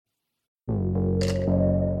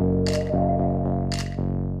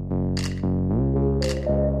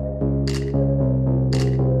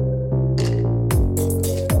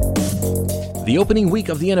The opening week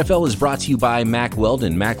of the NFL is brought to you by Mack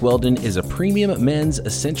Weldon. Mack Weldon is a premium men's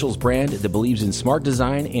essentials brand that believes in smart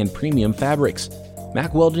design and premium fabrics.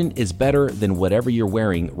 Mack Weldon is better than whatever you're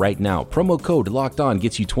wearing right now. Promo code LOCKEDON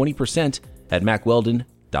gets you 20% at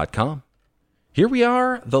mackweldon.com. Here we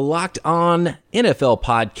are, the Locked On NFL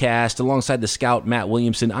podcast, alongside the scout Matt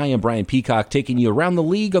Williamson. I am Brian Peacock, taking you around the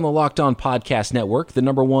league on the Locked On Podcast Network, the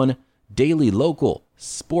number one daily local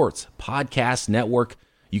sports podcast network.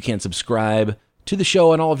 You can subscribe to the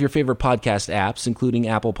show on all of your favorite podcast apps, including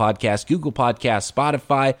Apple Podcasts, Google Podcasts,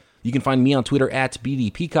 Spotify. You can find me on Twitter at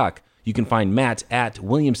BD Peacock. You can find Matt at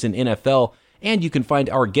Williamson NFL, and you can find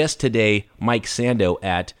our guest today, Mike Sando,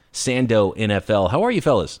 at Sando NFL. How are you,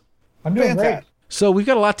 fellas? I'm doing great. So we've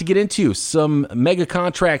got a lot to get into. Some mega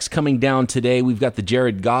contracts coming down today. We've got the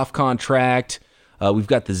Jared Goff contract. We've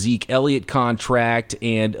got the Zeke Elliott contract.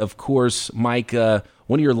 And, of course, Mike,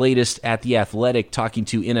 one of your latest at The Athletic, talking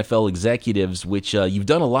to NFL executives, which you've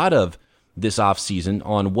done a lot of this offseason,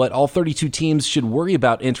 on what all 32 teams should worry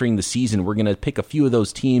about entering the season. We're going to pick a few of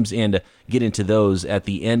those teams and get into those at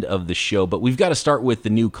the end of the show. But we've got to start with the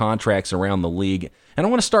new contracts around the league. And I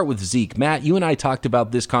want to start with Zeke. Matt, you and I talked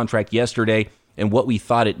about this contract yesterday and what we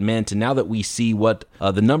thought it meant. And now that we see what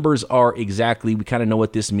the numbers are exactly, we kind of know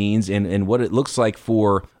what this means and what it looks like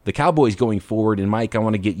for the Cowboys going forward. And Mike, I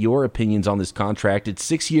want to get your opinions on this contract. It's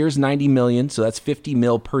 6 years, $90 million, so that's $50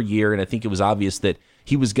 million per year. And I think it was obvious that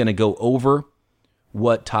he was going to go over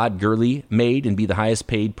what Todd Gurley made and be the highest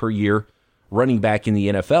paid per year running back in the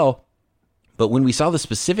NFL. But when we saw the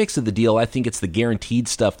specifics of the deal, I think it's the guaranteed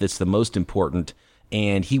stuff that's the most important.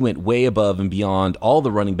 And he went way above and beyond all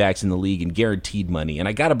the running backs in the league in guaranteed money. And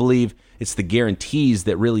I got to believe it's the guarantees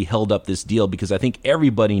that really held up this deal, because I think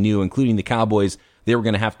everybody knew, including the Cowboys, they were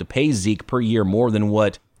going to have to pay Zeke per year more than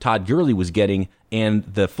what Todd Gurley was getting. And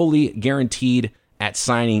the fully guaranteed at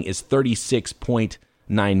signing is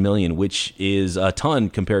 $36.9 million, which is a ton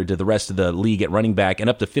compared to the rest of the league at running back, and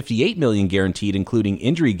up to $58 million guaranteed, including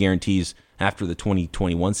injury guarantees after the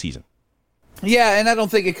 2021 season. Yeah, and I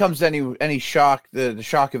don't think it comes to any shock, the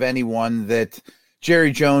shock of anyone, that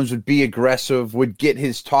Jerry Jones would be aggressive, would get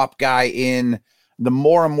his top guy in. The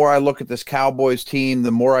more and more I look at this Cowboys team,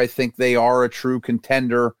 the more I think they are a true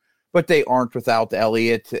contender, but they aren't without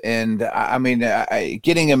Elliott. And I mean,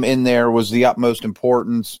 getting him in there was the utmost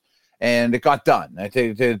importance, and it got done. I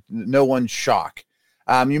think no one's shock.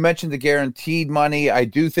 You mentioned the guaranteed money. I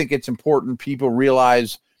do think it's important people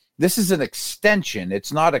realize this is an extension.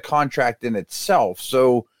 It's not a contract in itself.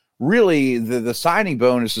 So really the signing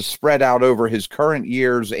bonus is spread out over his current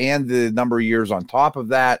years and the number of years on top of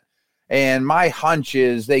that. And my hunch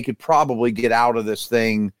is they could probably get out of this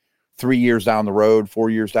thing 3 years down the road,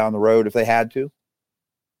 4 years down the road if they had to.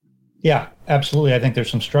 Yeah, absolutely. I think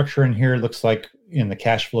there's some structure in here. It looks like in the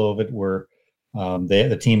cash flow of it where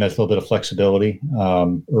the team has a little bit of flexibility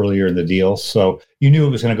earlier in the deal. So you knew it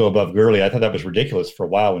was going to go above Gurley. I thought that was ridiculous for a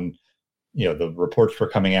while when, the reports were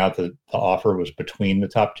coming out that the offer was between the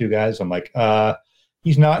top two guys. I'm like,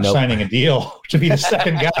 he's not signing a deal to be the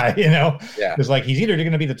second guy, Yeah. It's like he's either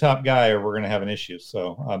going to be the top guy or we're going to have an issue.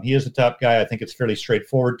 So he is the top guy. I think it's fairly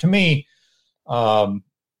straightforward. To me,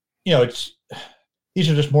 these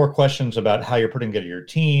are just more questions about how you're putting together your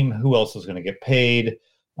team, who else is going to get paid.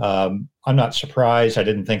 I'm not surprised. I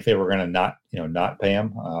didn't think they were going to not pay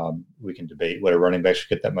him. We can debate whether running backs should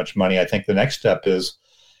get that much money. I think the next step is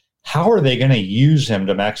how are they going to use him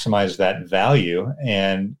to maximize that value?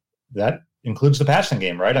 And that includes the passing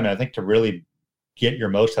game, right? I mean, I think to really get your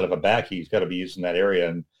most out of a back, he's got to be used in that area.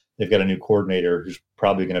 And they've got a new coordinator who's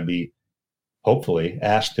probably going to be, hopefully,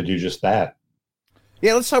 asked to do just that.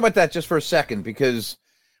 Yeah, let's talk about that just for a second, because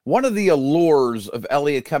one of the allures of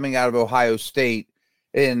Elliott coming out of Ohio State,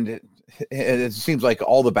 and it seems like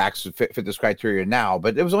all the backs fit this criteria now,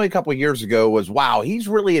 but it was only a couple of years ago, was, wow, he's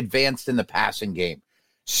really advanced in the passing game.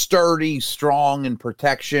 Sturdy, strong in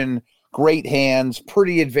protection, great hands,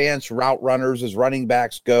 pretty advanced route runners as running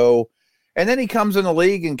backs go. And then he comes in the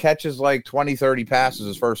league and catches like 20, 30 passes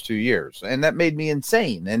his first 2 years. And that made me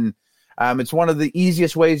insane. And it's one of the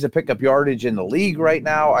easiest ways to pick up yardage in the league right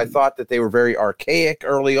now. I thought that they were very archaic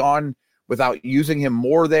early on without using him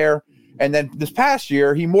more there. And then this past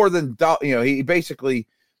year, he he basically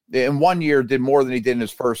in 1 year did more than he did in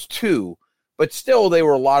his first two. But still, they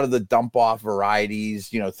were a lot of the dump-off varieties,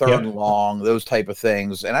 third and long, those type of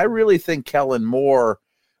things. And I really think Kellen Moore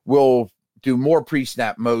will do more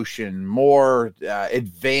pre-snap motion, more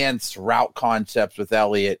advanced route concepts with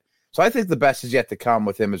Elliott. So I think the best is yet to come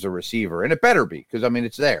with him as a receiver. And it better be, because,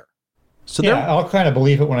 it's there. So I'll kind of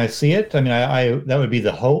believe it when I see it. I mean, I that would be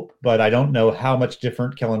the hope, but I don't know how much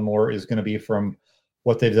different Kellen Moore is going to be from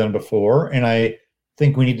what they've done before. And I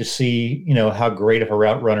think we need to see, how great of a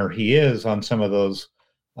route runner he is on some of those,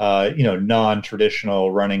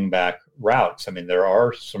 non-traditional running back routes. I mean, there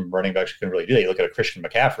are some running backs who can really do that. You look at a Christian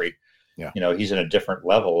McCaffrey, he's in a different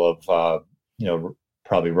level of,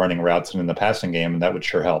 probably running routes and in the passing game, and that would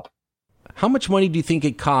sure help. How much money do you think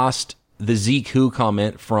it cost the Zeke who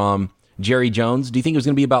comment from Jerry Jones? Do you think it was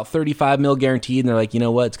going to be about $35 million guaranteed? And they're like, you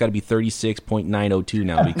know what? It's got to be 36.902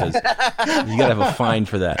 now because you got to have a fine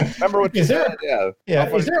for that. Remember what you said?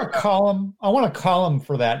 Is there a column? I want a column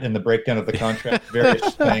for that in the breakdown of the contract.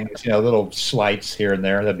 Various things, little slights here and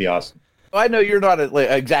there. That'd be awesome. I know you're not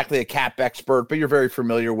exactly a cap expert, but you're very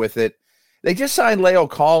familiar with it. They just signed La'el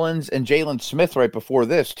Collins and Jalen Smith right before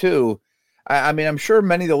this, too. I mean, I'm sure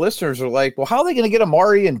many of the listeners are like, well, how are they going to get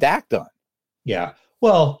Amari and Dak done? Yeah.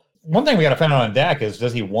 Well, one thing we got to find out on Dak is,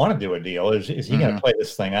 does he want to do a deal? Is he going to play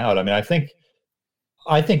this thing out? I mean, I think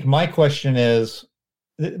my question is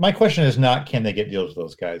not, can they get deals with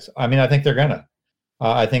those guys? I mean, I think they're going to.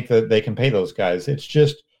 I think that they can pay those guys. It's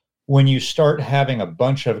just when you start having a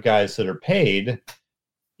bunch of guys that are paid,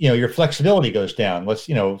 your flexibility goes down.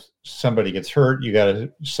 Somebody gets hurt, you got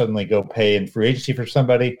to suddenly go pay in free agency for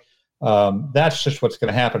somebody. That's just what's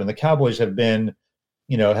going to happen. And the Cowboys have been,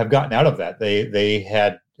 have gotten out of that. They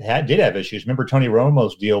did have issues. Remember, Tony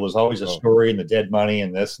Romo's deal was always a story, and the dead money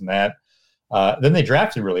and this and that. Then they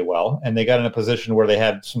drafted really well, and they got in a position where they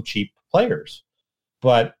had some cheap players.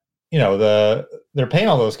 But they're paying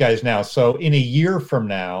all those guys now. So in a year from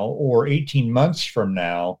now or 18 months from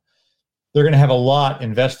now, they're going to have a lot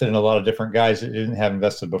invested in a lot of different guys that didn't have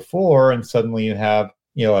invested before. And suddenly you have,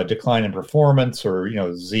 a decline in performance, or,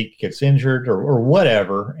 Zeke gets injured or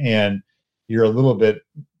whatever. And you're a little bit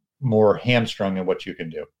more hamstrung in what you can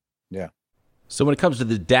do. Yeah. So when it comes to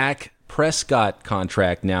the Dak Prescott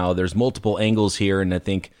contract now, there's multiple angles here. And I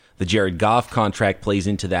think the Jared Goff contract plays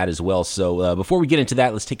into that as well. So before we get into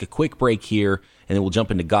that, let's take a quick break here, and then we'll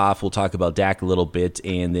jump into Goff. We'll talk about Dak a little bit,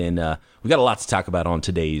 and then we got a lot to talk about on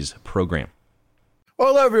today's program. Well,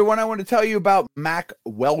 hello, everyone. I want to tell you about Mack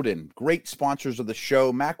Weldon. Great sponsors of the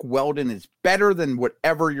show. Mack Weldon is better than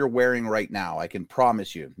whatever you're wearing right now. I can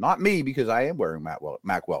promise you. Not me, because I am wearing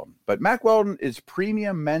Mack Weldon. But Mack Weldon is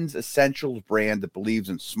premium men's essentials brand that believes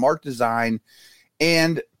in smart design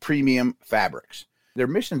and premium fabrics. Their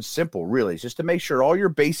mission's simple, really. It's just to make sure all your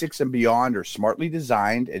basics and beyond are smartly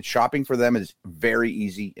designed, and shopping for them is very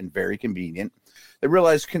easy and very convenient. They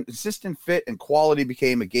realized consistent fit and quality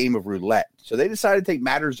became a game of roulette, so they decided to take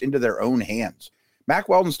matters into their own hands. Mack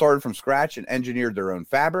Weldon started from scratch and engineered their own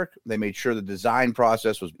fabric. They made sure the design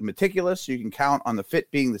process was meticulous, so you can count on the fit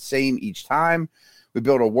being the same each time. We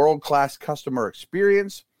built a world-class customer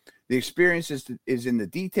experience. The experience is in the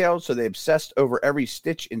details, so they obsessed over every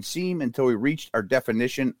stitch and seam until we reached our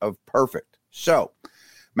definition of perfect. So,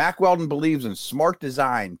 Mack Weldon believes in smart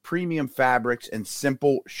design, premium fabrics, and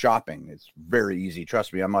simple shopping. It's very easy.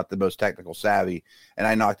 Trust me, I'm not the most technical savvy, and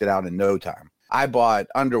I knocked it out in no time. I bought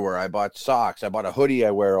underwear. I bought socks. I bought a hoodie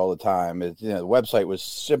I wear all the time. The website was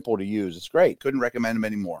simple to use. It's great. Couldn't recommend them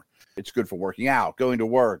anymore. It's good for working out, going to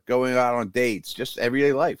work, going out on dates, just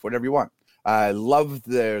everyday life, whatever you want. I love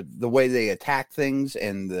the way they attack things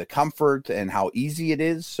and the comfort and how easy it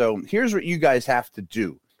is. So here's what you guys have to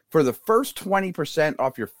do. For the first 20%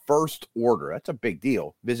 off your first order, that's a big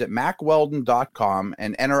deal, visit MackWeldon.com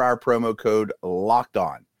and enter our promo code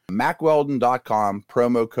LOCKEDON. MackWeldon.com,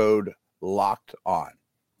 promo code LOCKEDON.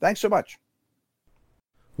 Thanks so much.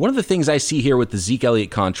 One of the things I see here with the Zeke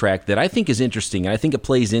Elliott contract that I think is interesting, and I think it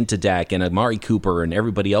plays into Dak and Amari Cooper and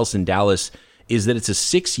everybody else in Dallas, is that it's a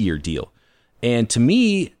 6-year deal. And to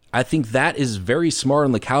me, I think that is very smart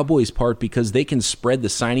on the Cowboys' part because they can spread the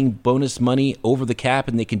signing bonus money over the cap,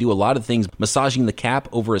 and they can do a lot of things, massaging the cap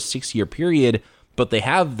over a 6-year period, but they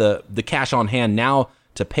have the cash on hand now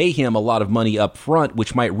to pay him a lot of money up front,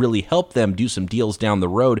 which might really help them do some deals down the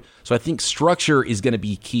road. So I think structure is going to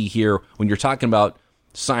be key here when you're talking about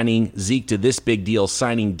signing Zeke to this big deal,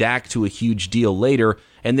 signing Dak to a huge deal later,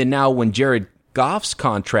 and then now when Jared Goff's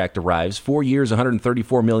contract arrives, 4 years,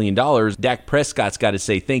 $134 million. Dak Prescott's got to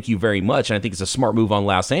say thank you very much, and I think it's a smart move on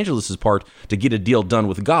Los Angeles' part to get a deal done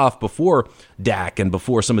with Goff before Dak and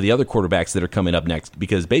before some of the other quarterbacks that are coming up next,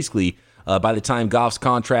 because basically by the time Goff's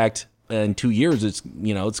contract in 2 years, it's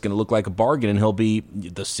going to look like a bargain, and he'll be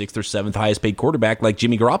the 6th or 7th highest paid quarterback like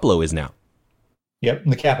Jimmy Garoppolo is now. Yep,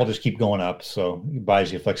 and the cap will just keep going up, so it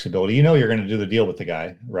buys you flexibility. You're going to do the deal with the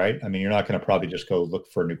guy, right? I mean, you're not going to probably just go look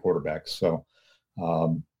for a new quarterback, so...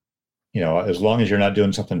 as long as you're not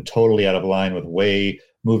doing something totally out of line with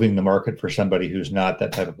moving the market for somebody who's not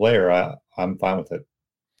that type of player, I'm fine with it.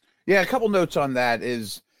 Yeah, a couple notes on that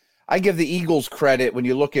is I give the Eagles credit when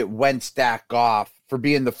you look at Wentz, Dak, Goff for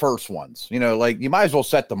being the first ones. You know, like you might as well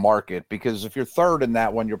set the market, because if you're third in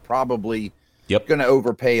that one, you're probably going to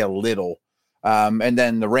overpay a little. And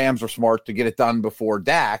then the Rams are smart to get it done before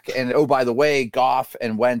Dak. And, oh, by the way, Goff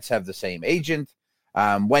and Wentz have the same agent.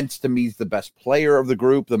 Wentz, to me, is the best player of the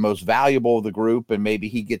group, the most valuable of the group, and maybe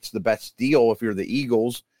he gets the best deal if you're the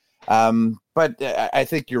Eagles. But I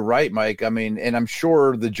think you're right, Mike. I mean, and I'm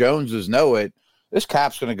sure the Joneses know it. This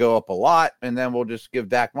cap's going to go up a lot, and then we'll just give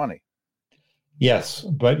Dak money. Yes,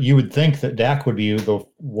 but you would think that Dak would be the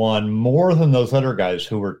one more than those other guys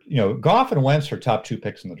who were, Goff and Wentz are top 2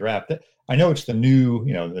 picks in the draft. I know it's the new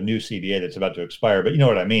CBA that's about to expire, but you know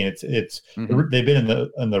what I mean. It's they've been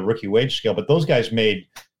in the rookie wage scale, but those guys made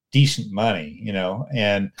decent money,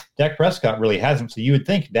 and Dak Prescott really hasn't. So you would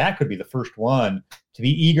think Dak would be the first one to be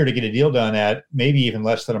eager to get a deal done at maybe even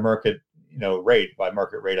less than a market, rate. By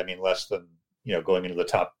market rate, I mean less than, going into the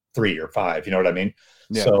top 3 or 5. You know what I mean?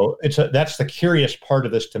 Yeah. So that's the curious part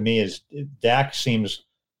of this to me, is Dak seems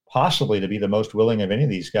possibly to be the most willing of any of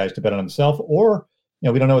these guys to bet on himself, or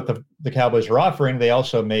we don't know what the Cowboys are offering. They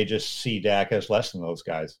also may just see Dak as less than those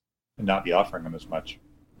guys and not be offering them as much.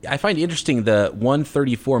 I find it interesting, the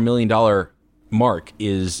 $134 million mark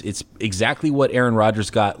it's exactly what Aaron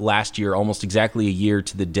Rodgers got last year, almost exactly a year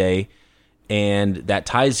to the day, and that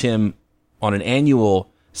ties him on an annual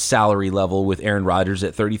salary level with Aaron Rodgers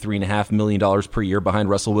at $33.5 million per year behind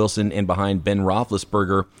Russell Wilson and behind Ben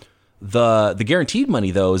Roethlisberger. The guaranteed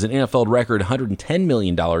money, though, is an NFL record $110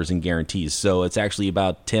 million in guarantees. So it's actually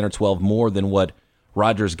about 10 or 12 more than what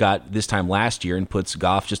Rodgers got this time last year, and puts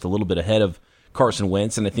Goff just a little bit ahead of Carson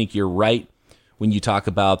Wentz. And I think you're right when you talk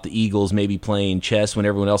about the Eagles maybe playing chess when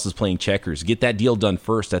everyone else is playing checkers. Get that deal done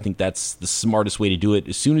first. I think that's the smartest way to do it.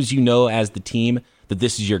 As soon as you know as the team that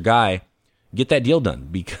this is your guy, get that deal done,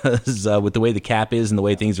 because with the way the cap is and the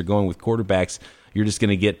way things are going with quarterbacks, you're just going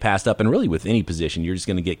to get passed up. And really with any position, you're just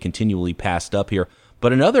going to get continually passed up here.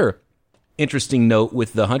 But another interesting note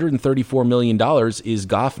with the $134 million is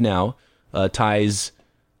Goff now ties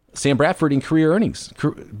Sam Bradford in career earnings.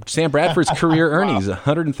 Sam Bradford's career earnings,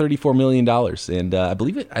 $134 million. And I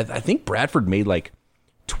believe it. I think Bradford made like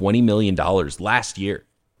 $20 million last year,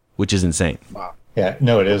 which is insane. Wow. Yeah,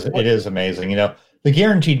 no, it is. It is amazing. The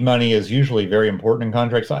guaranteed money is usually very important in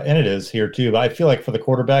contracts, and it is here too. But I feel like for the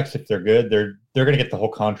quarterbacks, if they're good, they're going to get the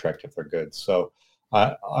whole contract if they're good. So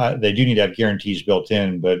they do need to have guarantees built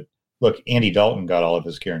in. But look, Andy Dalton got all of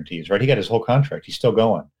his guarantees, right? He got his whole contract. He's still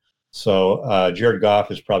going. So Jared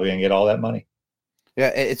Goff is probably going to get all that money. Yeah,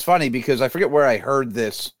 it's funny because I forget where I heard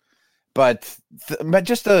this, but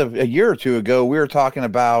just a year or two ago, we were talking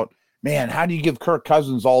about, man, how do you give Kirk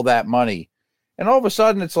Cousins all that money? And all of a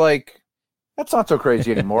sudden, it's like, that's not so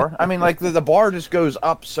crazy anymore. I mean, like the bar just goes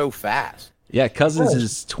up so fast. Yeah, Cousins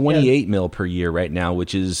is $28 million per year right now,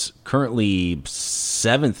 which is currently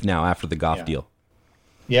 7th now after the Goff deal.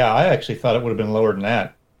 Yeah, I actually thought it would have been lower than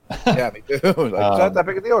that. Yeah, me too. It's not that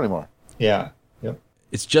big a deal anymore. Yeah. Yep.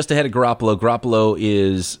 It's just ahead of Garoppolo. Garoppolo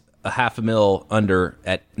is $500,000 under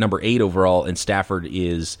at number 8 overall, and Stafford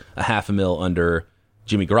is $500,000 under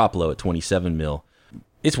Jimmy Garoppolo at $27 million.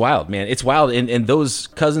 It's wild, man. It's wild. And those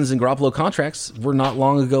Cousins and Garoppolo contracts were not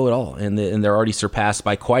long ago at all. And they're already surpassed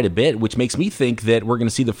by quite a bit, which makes me think that we're going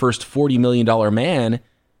to see the first $40 million man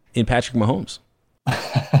in Patrick Mahomes.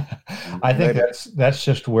 I think that's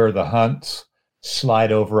just where the Hunts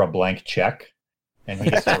slide over a blank check and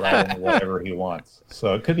he gets to write in whatever he wants.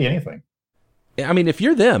 So it could be anything. I mean, if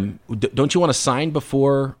you're them, don't you want to sign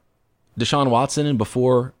before Deshaun Watson and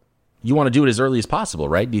before you want to do it as early as possible,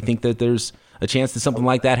 right? Do you think that there's a chance that something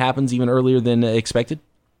like that happens even earlier than expected?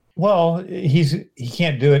 Well, he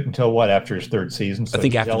can't do it until after his 3rd season. So I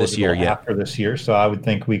think after this year, yeah. After this year, so I would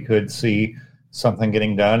think we could see something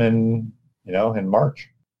getting done in March.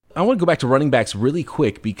 I want to go back to running backs really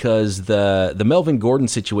quick because the Melvin Gordon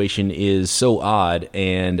situation is so odd,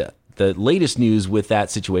 and the latest news with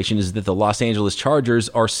that situation is that the Los Angeles Chargers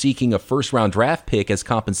are seeking a first-round draft pick as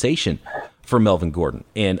compensation for Melvin Gordon.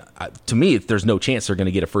 And to me, there's no chance they're going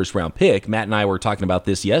to get a first-round pick. Matt and I were talking about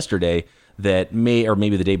this yesterday, that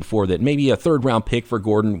maybe the day before, that maybe a 3rd-round pick for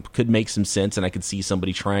Gordon could make some sense, and I could see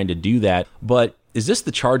somebody trying to do that. But is this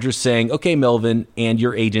the Chargers saying, okay, Melvin and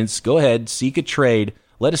your agents, go ahead, seek a trade,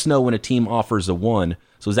 let us know when a team offers a 1.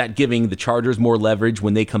 So is that giving the Chargers more leverage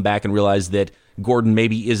when they come back and realize that Gordon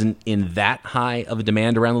maybe isn't in that high of a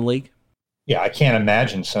demand around the league? Yeah, I can't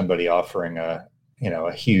imagine somebody offering a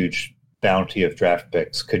huge bounty of draft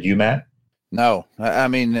picks. Could you, Matt? No. I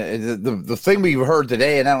mean, the thing we've heard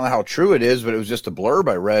today, and I don't know how true it is, but it was just a blurb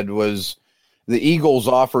I read, was the Eagles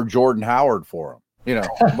offered Jordan Howard for him. You know,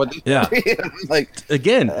 but yeah. Like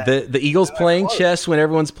again, the Eagles playing chess when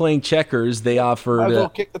everyone's playing checkers. They offered I'll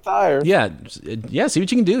kick the tires. Yeah. See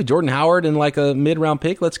what you can do. Jordan Howard and like a mid-round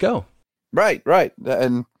pick. Let's go. Right.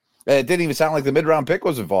 And it didn't even sound like the mid-round pick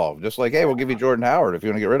was involved. Just like, hey, we'll give you Jordan Howard if you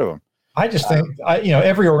want to get rid of him. I just think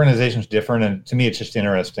every organization is different, and to me, it's just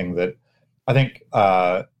interesting that I think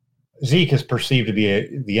Zeke is perceived to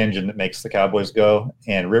be the engine that makes the Cowboys go,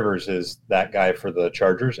 and Rivers is that guy for the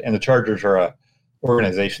Chargers. And the Chargers are a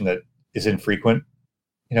organization that is infrequent,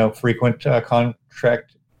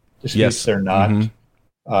 contract disputes. Yes. They're not,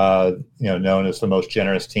 known as the most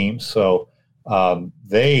generous team. So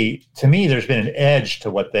they, to me, there's been an edge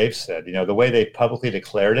to what they've said. The way they publicly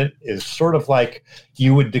declared it is sort of like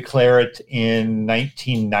you would declare it in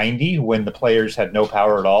 1990 when the players had no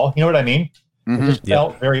power at all. You know what I mean? Mm-hmm. It just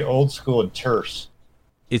felt very old school and terse.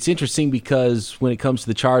 It's interesting because when it comes to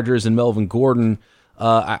the Chargers and Melvin Gordon,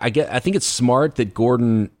 I think it's smart that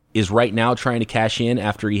Gordon is right now trying to cash in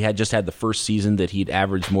after he had just had the first season that he'd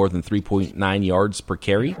averaged more than 3.9 yards per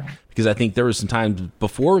carry. Because I think there was some times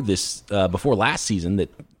before last season that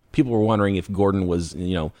people were wondering if Gordon was,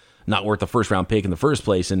 not worth a first round pick in the first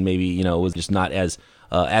place, and maybe, was just not as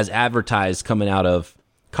advertised coming out of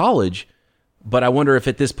college. But I wonder if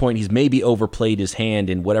at this point he's maybe overplayed his hand,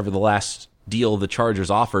 and whatever the last deal the Chargers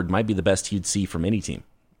offered might be the best he'd see from any team.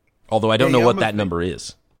 Although I don't know what that number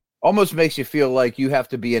is. Almost makes you feel like you have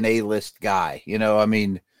to be an A-list guy.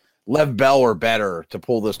 Lev Bell or better to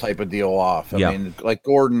pull this type of deal off. I mean, like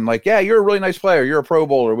Gordon, you're a really nice player. You're a Pro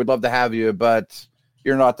Bowler. We'd love to have you, but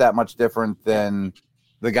you're not that much different than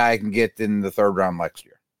the guy I can get in the third round next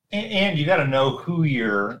year. And you got to know who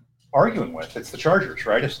you're arguing with. It's the Chargers,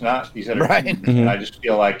 right? It's not these other right. teams. And I just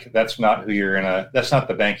feel like that's not that's not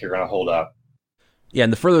the bank you're going to hold up. Yeah,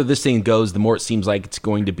 and the further this thing goes, the more it seems like it's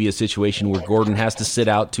going to be a situation where Gordon has to sit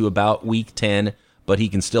out to about week 10, but he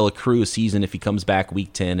can still accrue a season if he comes back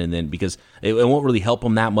week 10, and then because it won't really help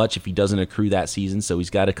him that much if he doesn't accrue that season, so he's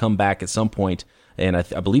got to come back at some point, and I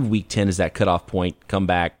believe week 10 is that cutoff point, come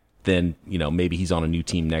back, then maybe he's on a new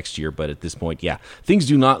team next year, but at this point, things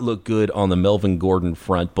do not look good on the Melvin Gordon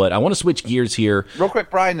front, but I want to switch gears here. Real quick,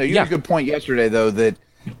 Brian, though, you had a good point yesterday, though, that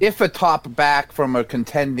if a top back from a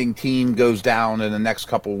contending team goes down in the next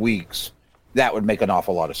couple weeks, that would make an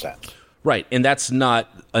awful lot of sense. Right, and that's not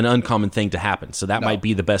an uncommon thing to happen. So that might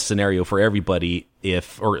be the best scenario for everybody,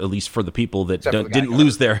 or at least for the people that didn't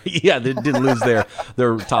lose their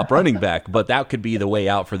their top running back. But that could be the way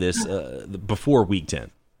out for this before week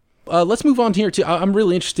 10. Let's move on here to. I'm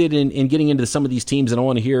really interested in getting into some of these teams, and I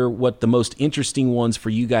want to hear what the most interesting ones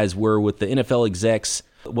for you guys were with the NFL execs,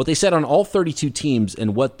 what they said on all 32 teams,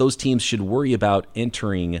 and what those teams should worry about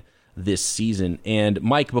entering this season. And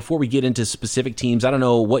Mike, before we get into specific teams, I don't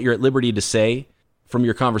know what you're at liberty to say from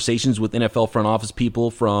your conversations with NFL front office people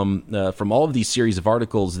from all of these series of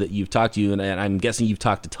articles that you've talked to, and I'm guessing you've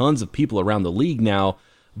talked to tons of people around the league now.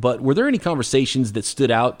 But were there any conversations that stood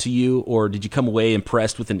out to you, or did you come away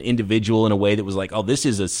impressed with an individual in a way that was like, oh, this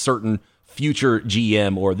is a certain future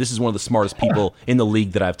GM, or this is one of the smartest people in the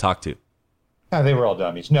league that I've talked to? They were all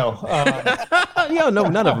dummies. No. No,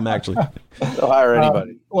 none of them actually. They'll hire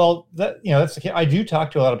anybody. Well, that's the key. I do talk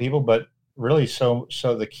to a lot of people, but really, so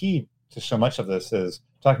the key to so much of this is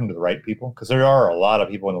talking to the right people, because there are a lot of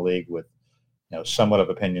people in the league with, somewhat of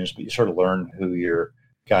opinions, but you sort of learn who your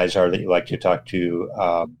guys are that you like to talk to,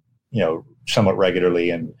 somewhat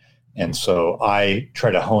regularly, and so I try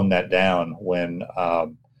to hone that down when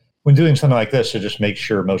doing something like this to just make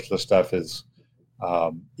sure most of the stuff is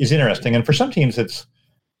interesting. And for some teams, it's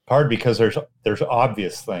hard because there's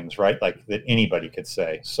obvious things, right? Like that anybody could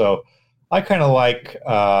say. So I kind of like,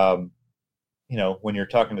 when you're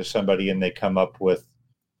talking to somebody and they come up with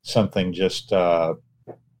something just, a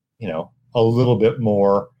little bit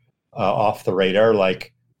more off the radar.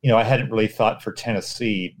 Like, I hadn't really thought for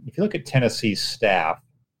Tennessee. If you look at Tennessee's staff,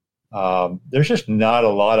 there's just not a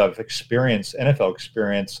lot of experience, NFL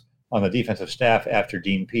experience, on the defensive staff after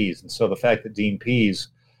Dean Pease. And so the fact that Dean Pease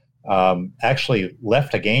actually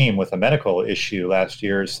left a game with a medical issue last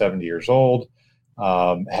year, is 70 years old,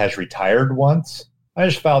 has retired once. I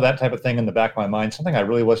just found that type of thing in the back of my mind, something I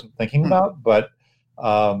really wasn't thinking about. But,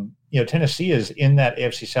 Tennessee is in that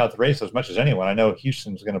AFC South race as much as anyone. I know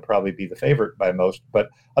Houston's going to probably be the favorite by most, but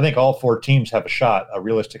I think all four teams have a shot, a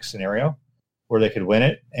realistic scenario where they could win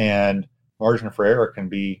it, and margin for error can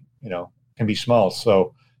be small.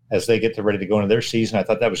 So as they get ready to go into their season, I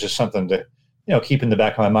thought that was just something to, keep in the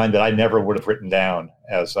back of my mind that I never would have written down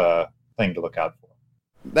as a thing to look out for.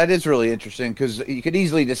 That is really interesting, because you could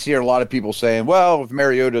easily just hear a lot of people saying, well, if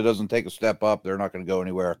Mariota doesn't take a step up, they're not going to go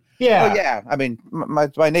anywhere. Yeah. Well, yeah. I mean,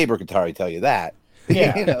 my neighbor could probably tell you that.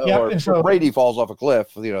 Yeah. Or if Brady falls off a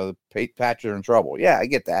cliff, the Pats are in trouble. Yeah, I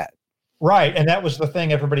get that. Right. And that was the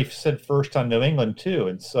thing everybody said first on New England, too.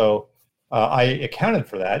 And so I accounted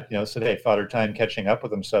for that, said, hey, Father Time catching up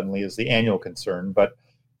with them suddenly is the annual concern. But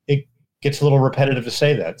it gets a little repetitive to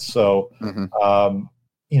say that. So,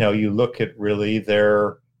 you look at really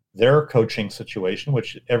their coaching situation,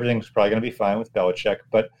 which everything's probably going to be fine with Belichick.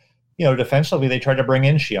 But, defensively, they tried to bring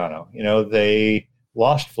in Schiano. They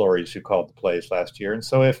lost Flores, who called the plays last year. And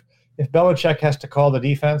so if Belichick has to call the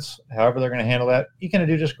defense, however they're going to handle that, he's going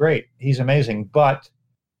to do just great. He's amazing. But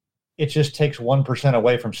it just takes 1%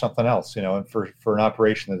 away from something else, and for an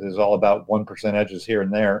operation that is all about 1% edges here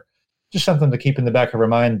and there, just something to keep in the back of our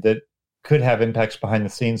mind that could have impacts behind the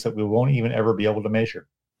scenes that we won't even ever be able to measure.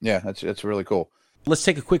 Yeah, that's really cool. Let's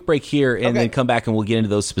take a quick break here and then come back and we'll get into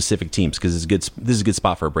those specific teams because this is a good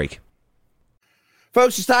spot for a break.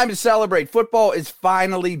 Folks, it's time to celebrate. Football is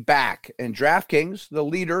finally back, and DraftKings, the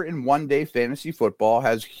leader in one-day fantasy football,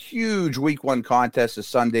 has huge Week 1 contests this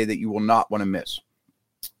Sunday that you will not want to miss.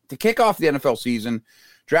 To kick off the NFL season,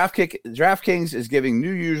 DraftKings is giving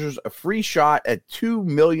new users a free shot at $2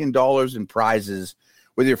 million in prizes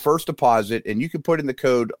with your first deposit, and you can put in the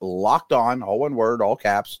code LOCKEDON, all one word, all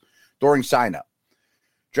caps, during sign-up.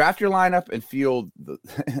 Draft your lineup and feel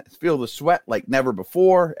the sweat like never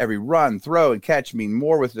before. Every run, throw, and catch mean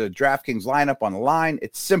more with the DraftKings lineup on the line.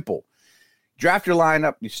 It's simple. Draft your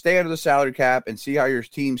lineup, you stay under the salary cap, and see how your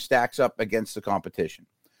team stacks up against the competition.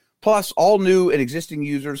 Plus, all new and existing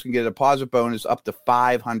users can get a deposit bonus up to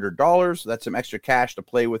 $500. That's some extra cash to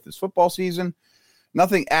play with this football season.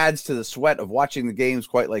 Nothing adds to the sweat of watching the games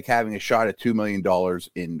quite like having a shot at $2 million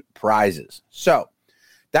in prizes. So,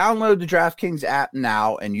 download the DraftKings app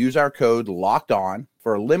now and use our code LOCKEDON.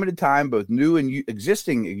 For a limited time, both new and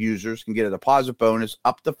existing users can get a deposit bonus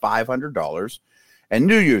up to $500. And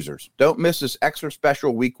new users, don't miss this extra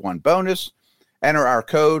special Week 1 bonus. Enter our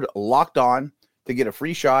code LOCKEDON to get a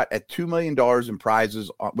free shot at $2 million in prizes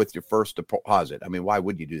with your first deposit. I mean, why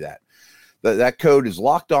would you do that? That code is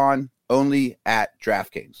LOCKEDON only at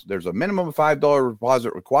DraftKings. There's a minimum of $5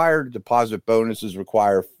 deposit required. Deposit bonuses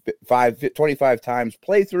require 25 times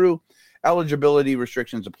playthrough. Eligibility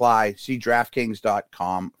restrictions apply. See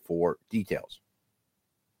DraftKings.com for details.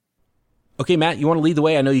 Okay, Matt, you want to lead the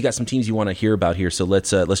way? I know you got some teams you want to hear about here, so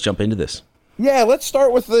let's jump into this. Yeah, let's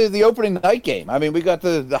start with the opening night game. I mean, we got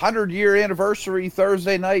the 100-year anniversary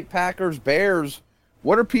Thursday night, Packers, Bears.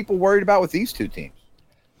 What are people worried about with these two teams?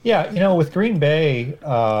 Yeah, with Green Bay,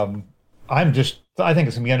 I think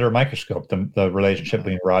it's going to be under a microscope, the relationship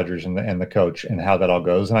between Rodgers and the coach and how that all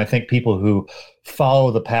goes. And I think people who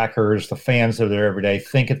follow the Packers, the fans that are there every day,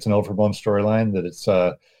 think it's an overblown storyline, that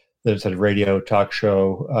it's a radio talk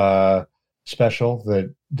show special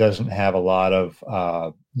that doesn't have a lot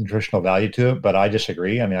of nutritional value to it. But I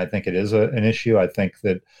disagree. I mean, I think it is an issue. I think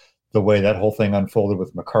that the way that whole thing unfolded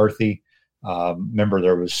with McCarthy, remember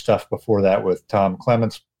there was stuff before that with Tom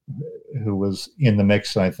Clements, who was in the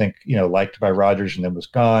mix and I think, liked by Rodgers and then was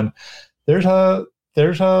gone. There's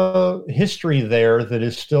a history there that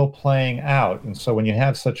is still playing out. And so when you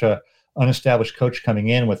have such a unestablished coach coming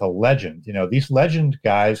in with a legend, these legend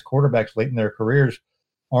guys, quarterbacks late in their careers,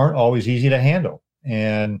 aren't always easy to handle.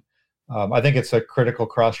 And I think it's a critical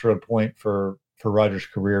crossroad point for Rodgers'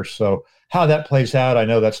 career. So how that plays out, I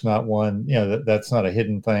know that's not one, that's not a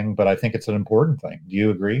hidden thing, but I think it's an important thing. Do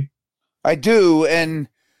you agree? I do. And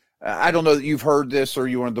I don't know that you've heard this or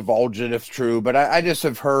you want to divulge it if true, but I just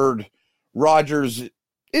have heard Rodgers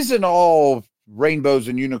isn't all rainbows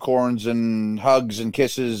and unicorns and hugs and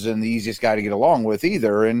kisses and the easiest guy to get along with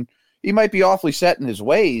either. And he might be awfully set in his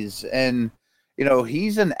ways. And,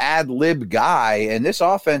 he's an ad-lib guy, and this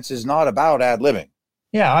offense is not about ad-libbing.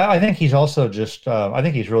 Yeah, I think he's also just I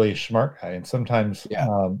think he's really a smart guy. And sometimes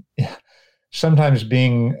sometimes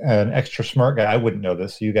being an extra smart guy, I wouldn't know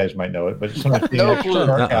this. You guys might know it, but sometimes being an extra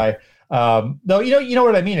smart guy. No, you know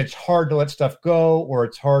what I mean? It's hard to let stuff go, or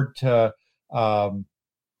it's hard to,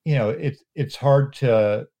 it's hard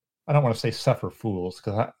to, I don't want to say suffer fools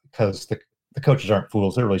because the coaches aren't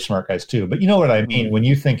fools. They're really smart guys too. But you know what I mean? When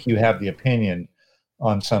you think you have the opinion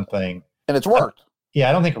on something. And it's worked.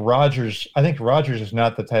 I think Rodgers is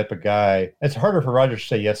not the type of guy. It's harder for Rodgers to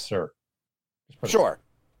say, yes, sir. Sure.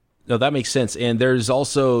 No, that makes sense. And there's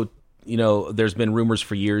also, there's been rumors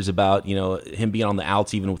for years about, him being on the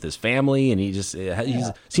outs even with his family. And he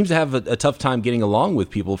seems to have a tough time getting along with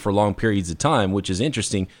people for long periods of time, which is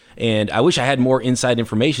interesting. And I wish I had more inside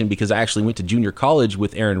information because I actually went to junior college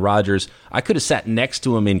with Aaron Rodgers. I could have sat next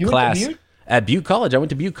to him in class At Butte College. I went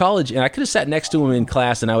to Butte College, and I could have sat next to him in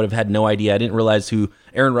class, and I would have had no idea. I didn't realize who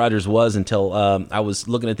Aaron Rodgers was until I was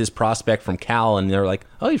looking at this prospect from Cal, and they're like,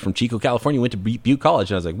 "Oh, you're from Chico, California. You went to Butte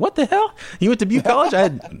College." And I was like, "What the hell? You went to Butte College?"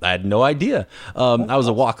 I had no idea. I was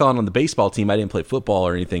a walk-on the baseball team. I didn't play football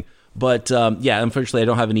or anything. But, unfortunately, I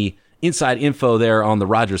don't have any inside info there on the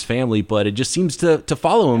Rodgers family, but it just seems to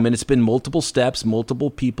follow him, and it's been multiple steps, multiple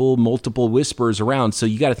people, multiple whispers around, so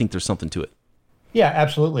you got to think there's something to it. Yeah,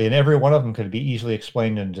 absolutely. And every one of them could be easily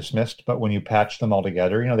explained and dismissed. But when you patch them all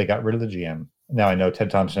together, they got rid of the GM. Now I know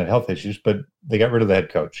Ted Thompson had health issues, but they got rid of the head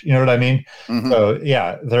coach. You know what I mean? Mm-hmm. So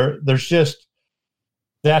yeah, there's just,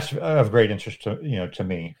 that's of great interest to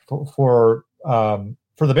me. For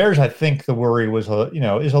the Bears, I think the worry was,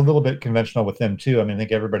 is a little bit conventional with them too. I mean, I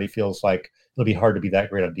think everybody feels like it'll be hard to be that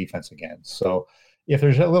great on defense again. So if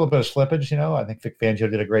there's a little bit of slippage, I think Vic Fangio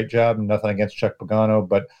did a great job, and nothing against Chuck Pagano,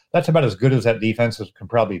 but that's about as good as that defense can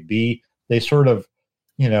probably be. They sort of,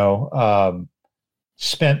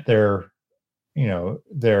 spent their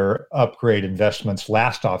upgrade investments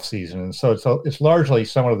last offseason. And so it's largely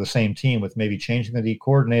somewhat of the same team, with maybe changing the D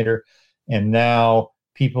coordinator. And now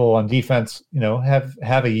people on defense,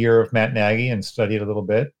 have a year of Matt Nagy and study it a little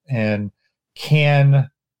bit. And can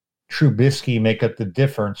Trubisky make up the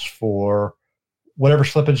difference for whatever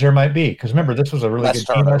slippage there might be? Because remember, this was a really good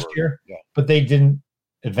team last year, but they didn't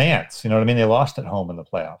advance. You know what I mean? They lost at home in the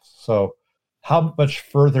playoffs. So how much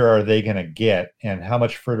further are they going to get, and how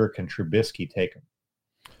much further can Trubisky take them?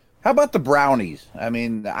 How about the Brownies? I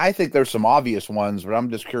mean, I think there's some obvious ones, but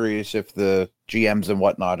I'm just curious if the GMs and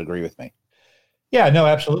whatnot agree with me. Yeah, no,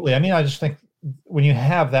 absolutely. I mean, I just think when you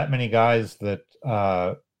have that many guys that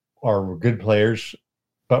are good players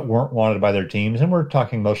but weren't wanted by their teams, and we're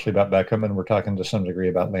talking mostly about Beckham, and we're talking to some degree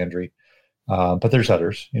about Landry, but there's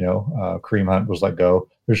others. Kareem Hunt was let go.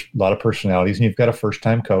 There's a lot of personalities, and you've got a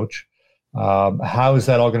first-time coach. How is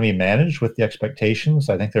that all going to be managed with the expectations?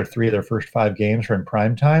 I think 3 of their first 5 games are in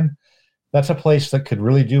prime time. That's a place that could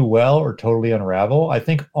really do well or totally unravel. I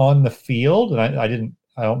think on the field, and I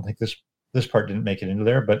don't think this part didn't make it into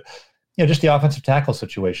there, but just the offensive tackle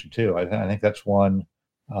situation too. I think that's one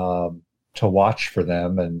to watch for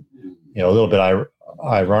them. And a little bit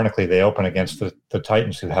ironically, they open against the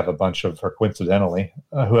Titans, who have a bunch of, or coincidentally,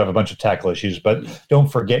 who have a bunch of tackle issues. But don't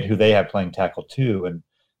forget who they have playing tackle too,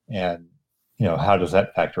 and how does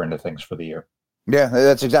that factor into things for the year? Yeah,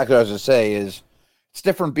 that's exactly what I was going to say. Is it's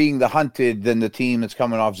different being the hunted than the team that's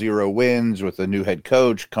coming off 0 wins with a new head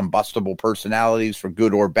coach, combustible personalities for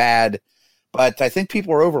good or bad. But I think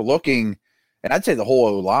people are overlooking, and I'd say the whole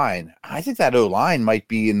O-line. I think that O-line might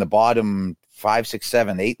be in the bottom 5, 6,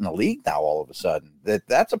 7, 8 in the league now all of a sudden.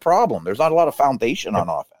 That's a problem. There's not a lot of foundation on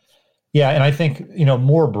offense. Yeah, and I think,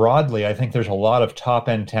 more broadly, I think there's a lot of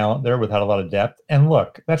top-end talent there without a lot of depth. And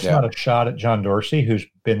look, that's not a shot at John Dorsey, who's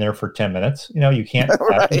been there for 10 minutes. You can't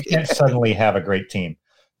you can't suddenly have a great team.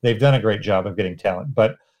 They've done a great job of getting talent.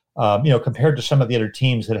 But, compared to some of the other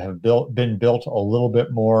teams that have been built a little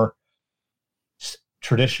bit more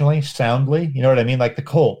traditionally, soundly, you know what I mean? Like the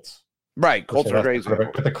Colts. Right, Colts are crazy.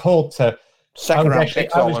 But the Colts second-round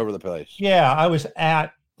picks all over the place. Yeah, I was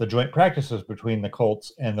at the joint practices between the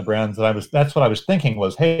Colts and the Browns, and that's what I was thinking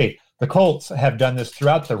was, hey, the Colts have done this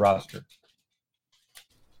throughout their roster.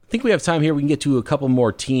 I think we have time here. We can get to a couple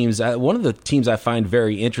more teams. One of the teams I find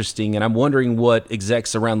very interesting, and I'm wondering what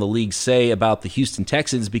execs around the league say about the Houston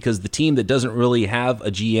Texans, because the team that doesn't really have a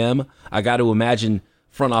GM, I got to imagine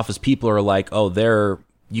front office people are like, oh,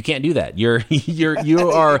 you can't do that. You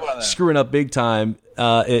are screwing up big time,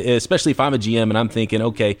 especially if I'm a GM and I'm thinking,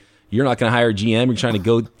 okay, you're not going to hire a GM. You're trying to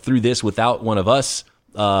go through this without one of us.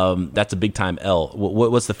 That's a big time L.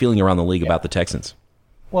 What's the feeling around the league about the Texans?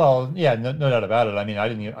 Well, yeah, no doubt about it. I mean, I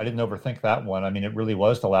didn't overthink that one. I mean, it really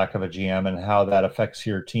was the lack of a GM and how that affects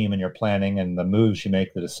your team and your planning and the moves you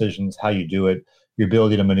make, the decisions, how you do it, your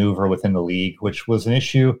ability to maneuver within the league, which was an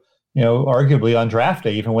issue, arguably on draft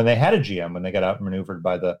day, even when they had a GM, when they got outmaneuvered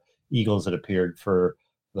by the Eagles that appeared for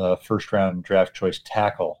the first round draft choice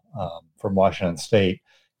tackle from Washington State.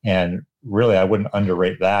 And really, I wouldn't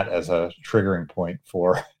underrate that as a triggering point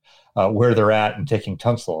for where they're at and taking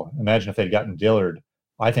Tunsil. Imagine if they'd gotten Dillard.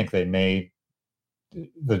 I think the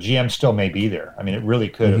GM still may be there. I mean, it really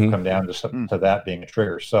could have come down to that being a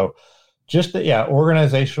trigger. So just,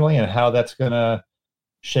 organizationally and how that's going to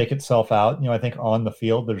shake itself out. I think on the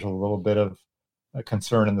field, there's a little bit of a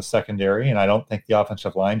concern in the secondary, and I don't think the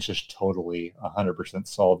offensive line's just totally 100%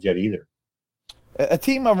 solved yet either. A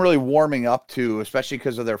team I'm really warming up to, especially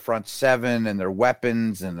because of their front seven and their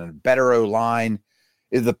weapons and a better O-line,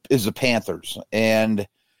 is the Panthers. And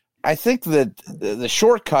I think that the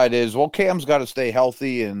shortcut is, well, Cam's got to stay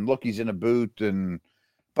healthy, and look, he's in a boot,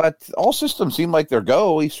 but all systems seem like they're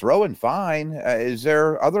go. He's throwing fine. Is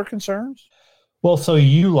there other concerns? Well, so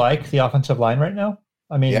you like the offensive line right now?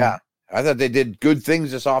 I mean, yeah, I thought they did good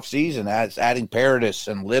things this offseason, as adding Paradis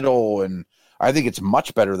and Little, and I think it's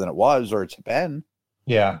much better than it was or it's been.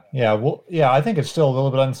 Yeah. Well, yeah, I think it's still a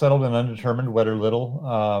little bit unsettled and undetermined whether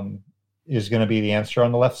Little is going to be the answer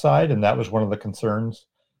on the left side, and that was one of the concerns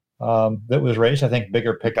that was raised. I think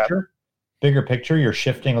bigger picture, you're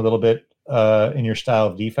shifting a little bit in your style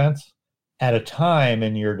of defense at a time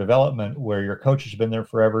in your development where your coach has been there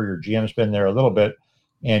forever, your GM's been there a little bit,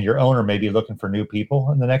 and your owner may be looking for new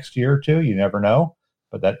people in the next year or two. You never know,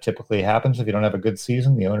 but that typically happens. If you don't have a good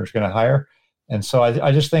season, the owner's going to hire. And so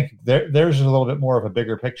I just think there's a little bit more of a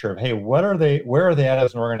bigger picture of, hey, where are they at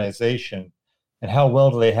as an organization, and how well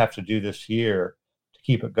do they have to do this year to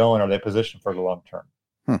keep it going? Are they positioned for the long term?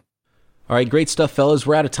 All right, great stuff, fellas.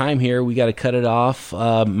 We're out of time here. We got to cut it off.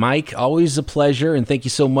 Mike, always a pleasure, and thank you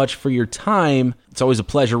so much for your time. It's always a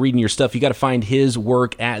pleasure reading your stuff. You got to find his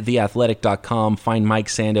work at theathletic.com. Find Mike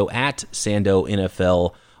Sando at Sando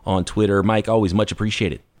NFL on Twitter. Mike, always much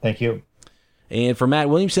appreciated. Thank you. And for Matt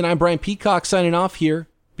Williamson, I'm Brian Peacock signing off here.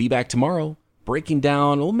 Be back tomorrow, breaking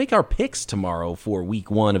down. We'll make our picks tomorrow for week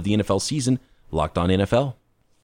 1 of the NFL season. Locked on NFL.